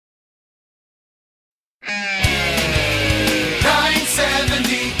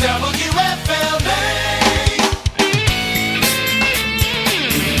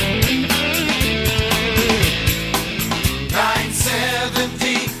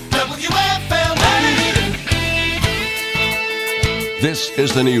This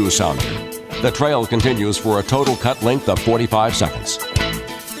is the news sounder. The trail continues for a total cut length of 45 seconds.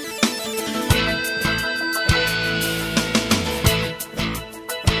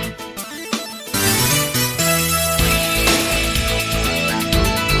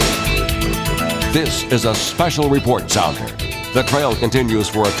 This is a special report sounder. The trail continues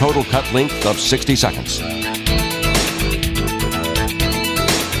for a total cut length of 60 seconds.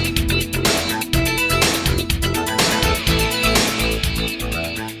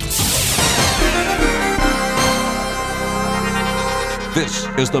 This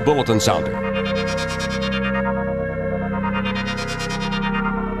is the bulletin sounder.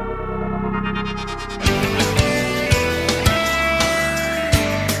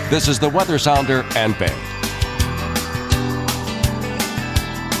 This is the weather sounder and bend.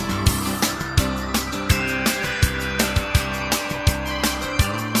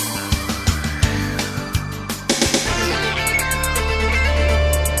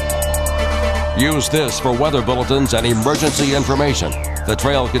 Use this for weather bulletins and emergency information. The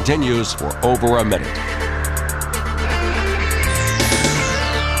trail continues for over a minute.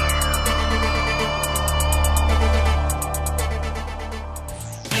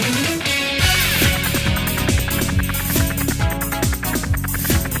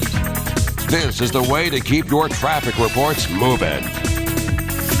 This is the way to keep your traffic reports moving.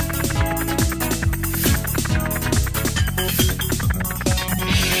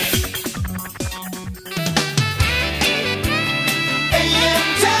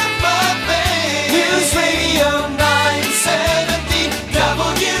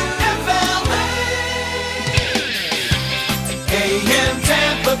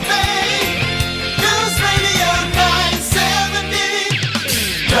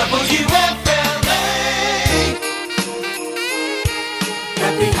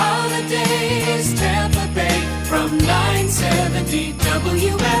 Happy holidays, Tampa Bay, from 970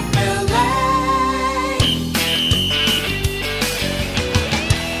 WFLA.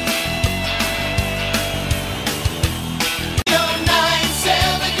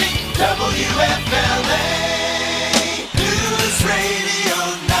 WFLA, News Radio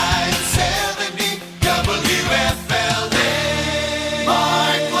 970 WFLA.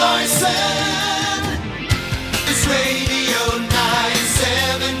 Mark Larson, News Radio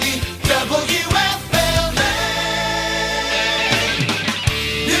 970 WFLA.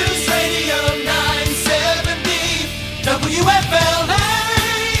 News Radio 970 WFLA.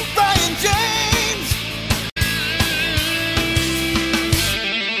 Brian James.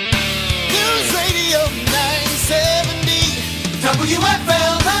 News Radio 970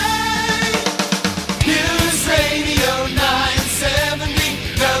 WFLA. News Radio 970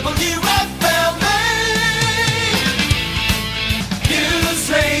 WFLA. News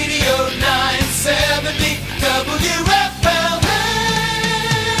Radio 970 WFLA.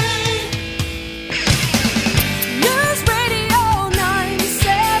 News Radio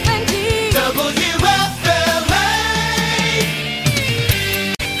 970 WFLA.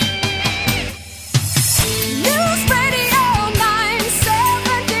 News Radio 970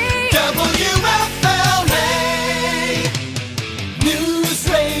 WFLA. News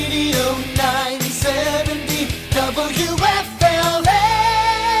Radio 970 WFLA.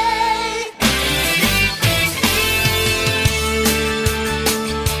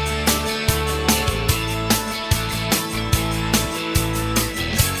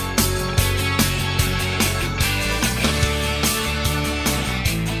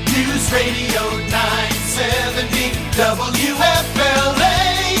 News Radio 970